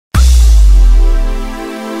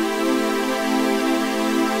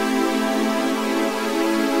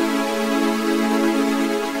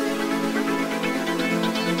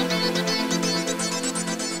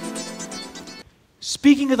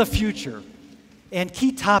Speaking of the future and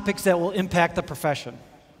key topics that will impact the profession,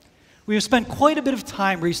 we have spent quite a bit of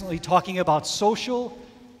time recently talking about social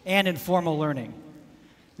and informal learning.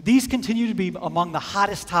 These continue to be among the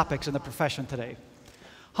hottest topics in the profession today.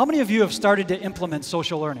 How many of you have started to implement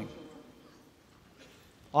social learning?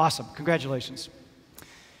 Awesome, congratulations.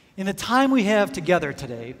 In the time we have together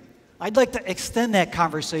today, I'd like to extend that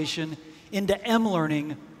conversation into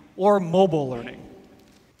M-learning or mobile learning.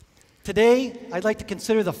 Today, I'd like to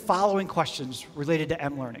consider the following questions related to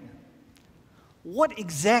M-learning. What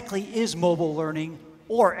exactly is mobile learning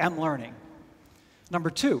or M-learning? Number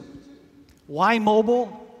 2, why mobile?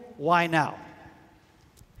 Why now?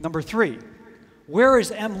 Number 3, where does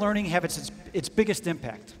M-learning have its biggest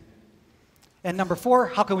impact? And number 4,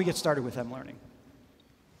 how can we get started with M-learning?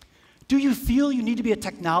 Do you feel you need to be a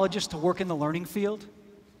technologist to work in the learning field?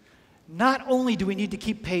 Not only do we need to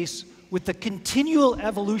keep pace with the continual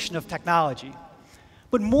evolution of technology,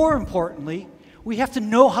 but more importantly, we have to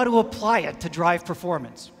know how to apply it to drive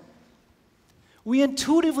performance. We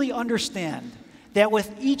intuitively understand that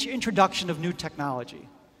with each introduction of new technology,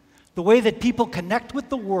 the way that people connect with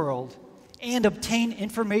the world and obtain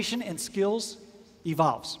information and skills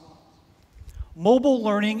evolves. Mobile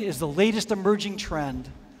learning is the latest emerging trend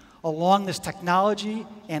along this technology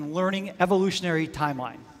and learning evolutionary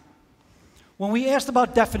timeline. When we asked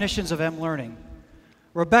about definitions of M-learning,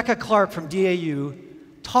 Rebecca Clark from DAU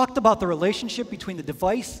talked about the relationship between the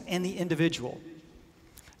device and the individual.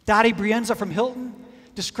 Dottie Brienza from Hilton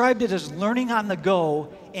described it as learning on the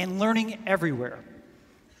go and learning everywhere.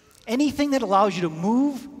 Anything that allows you to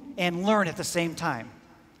move and learn at the same time.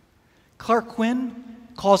 Clark Quinn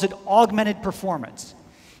calls it augmented performance.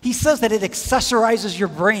 He says that it accessorizes your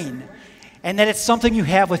brain and that it's something you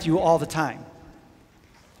have with you all the time.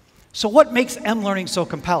 So what makes M-learning so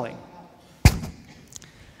compelling?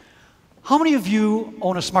 How many of you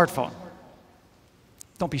own a smartphone?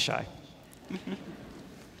 Don't be shy.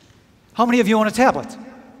 How many of you own a tablet?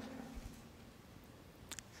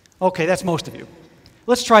 Okay, that's most of you.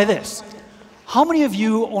 Let's try this. How many of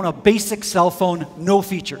you own a basic cell phone, no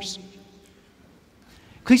features?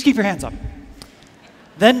 Please keep your hands up.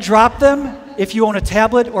 Then drop them if you own a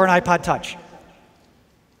tablet or an iPod Touch.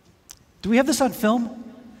 Do we have this on film?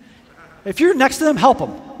 If you're next to them, help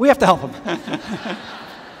them. We have to help them.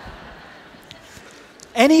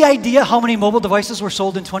 Any idea how many mobile devices were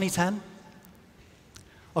sold in 2010?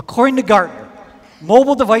 According to Gartner,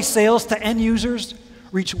 mobile device sales to end users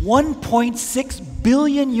reached 1.6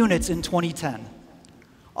 billion units in 2010.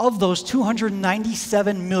 Of those,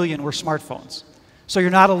 297 million were smartphones. So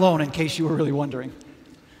you're not alone, in case you were really wondering.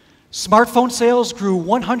 Smartphone sales grew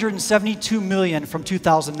 172 million from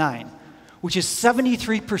 2009, which is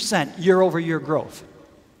 73% year-over-year growth.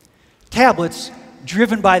 Tablets,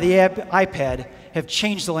 driven by the iPad, have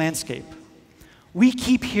changed the landscape. We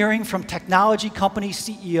keep hearing from technology company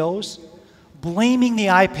CEOs blaming the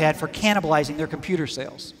iPad for cannibalizing their computer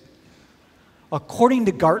sales. According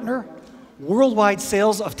to Gartner, worldwide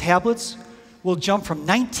sales of tablets will jump from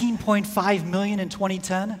 19.5 million in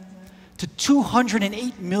 2010 to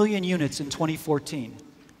 208 million units in 2014.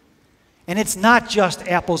 And it's not just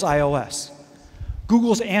Apple's iOS.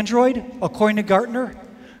 Google's Android, according to Gartner,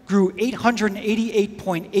 grew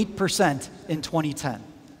 888.8% in 2010.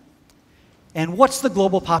 And what's the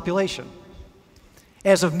global population?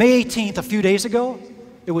 As of May 18th, a few days ago,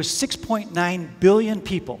 it was 6.9 billion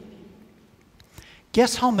people.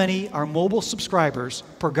 Guess how many are mobile subscribers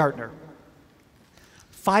per Gartner?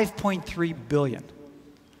 5.3 billion.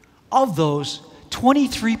 Of those,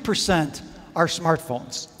 23% are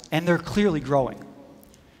smartphones, and they're clearly growing.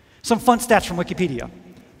 Some fun stats from Wikipedia.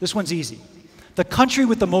 This one's easy. The country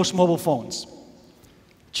with the most mobile phones,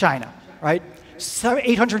 China, right?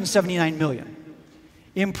 879 million.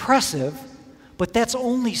 Impressive, but that's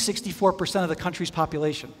only 64% of the country's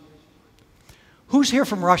population. Who's here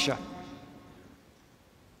from Russia?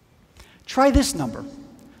 Try this number.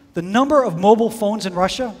 The number of mobile phones in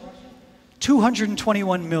Russia,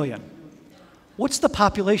 221 million. What's the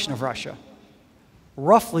population of Russia?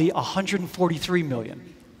 Roughly 143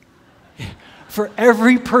 million. For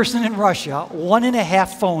every person in Russia,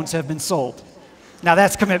 1.5 phones have been sold. Now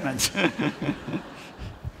that's commitment.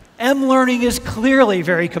 M-learning is clearly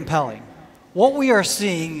very compelling. What we are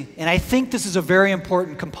seeing, and I think this is a very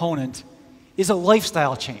important component, is a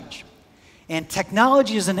lifestyle change. And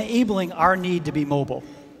technology is enabling our need to be mobile.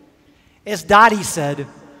 As Dottie said,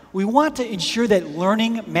 we want to ensure that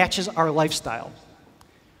learning matches our lifestyle.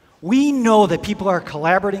 We know that people are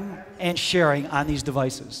collaborating and sharing on these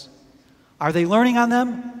devices. Are they learning on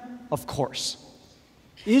them? Of course.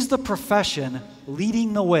 Is the profession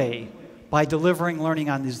leading the way by delivering learning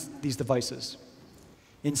on these devices?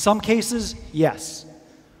 In some cases, yes,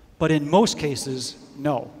 but in most cases,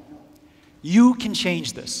 no. You can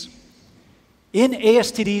change this. In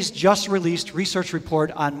ASTD's just released research report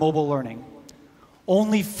on mobile learning,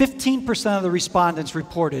 only 15% of the respondents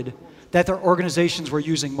reported that their organizations were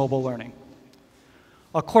using mobile learning.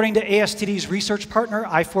 According to ASTD's research partner,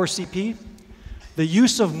 I4CP, the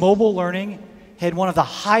use of mobile learning had one of the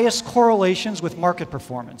highest correlations with market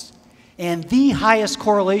performance and the highest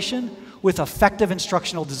correlation with effective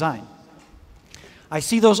instructional design. I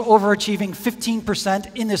see those overachieving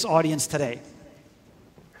 15% in this audience today.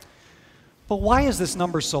 But why is this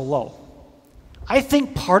number so low? I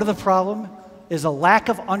think part of the problem is a lack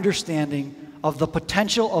of understanding of the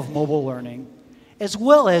potential of mobile learning, as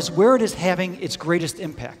well as where it is having its greatest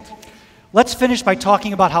impact. Let's finish by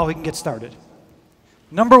talking about how we can get started.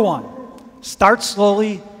 Number one, start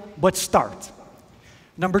slowly, but start.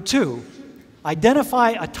 Number two,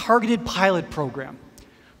 identify a targeted pilot program.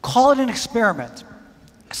 Call it an experiment.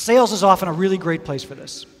 Sales is often a really great place for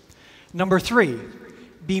this. Number three,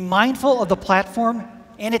 be mindful of the platform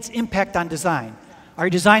and its impact on design. Are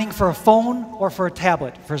you designing for a phone or for a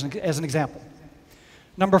tablet, as an example?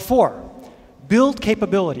 Number four, build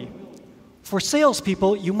capability. For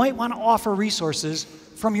salespeople, you might want to offer resources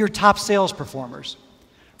from your top sales performers.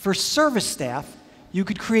 For service staff, you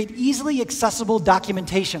could create easily accessible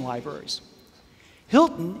documentation libraries.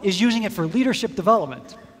 Hilton is using it for leadership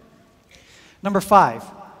development. Number five,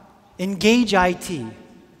 engage IT.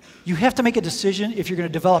 You have to make a decision if you're going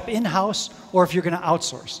to develop in-house or if you're going to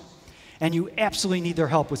outsource. And you absolutely need their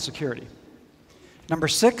help with security. Number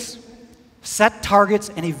six, set targets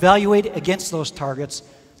and evaluate against those targets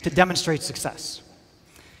to demonstrate success.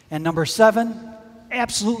 And number seven,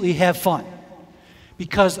 absolutely have fun.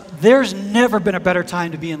 Because there's never been a better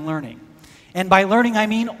time to be in learning. And by learning, I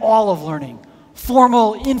mean all of learning.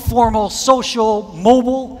 Formal, informal, social,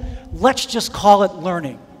 mobile, let's just call it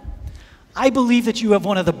learning. I believe that you have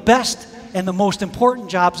one of the best and the most important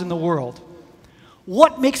jobs in the world.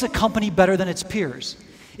 What makes a company better than its peers?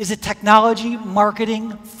 Is it technology,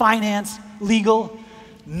 marketing, finance, legal?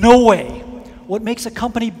 No way. What makes a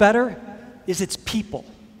company better is its people.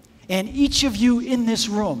 And each of you in this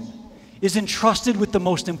room is entrusted with the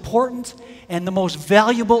most important and the most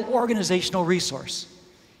valuable organizational resource.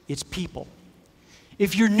 It's people.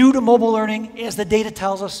 If you're new to mobile learning, as the data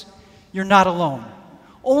tells us, you're not alone.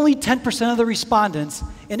 Only 10% of the respondents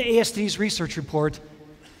in ASTD's research report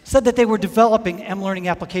said that they were developing M-learning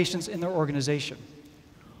applications in their organization.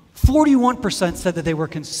 41% said that they were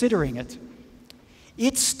considering it.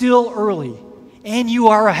 It's still early, and you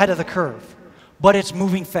are ahead of the curve, but it's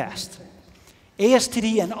moving fast.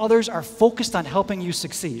 ASTD and others are focused on helping you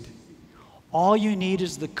succeed. All you need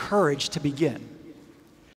is the courage to begin.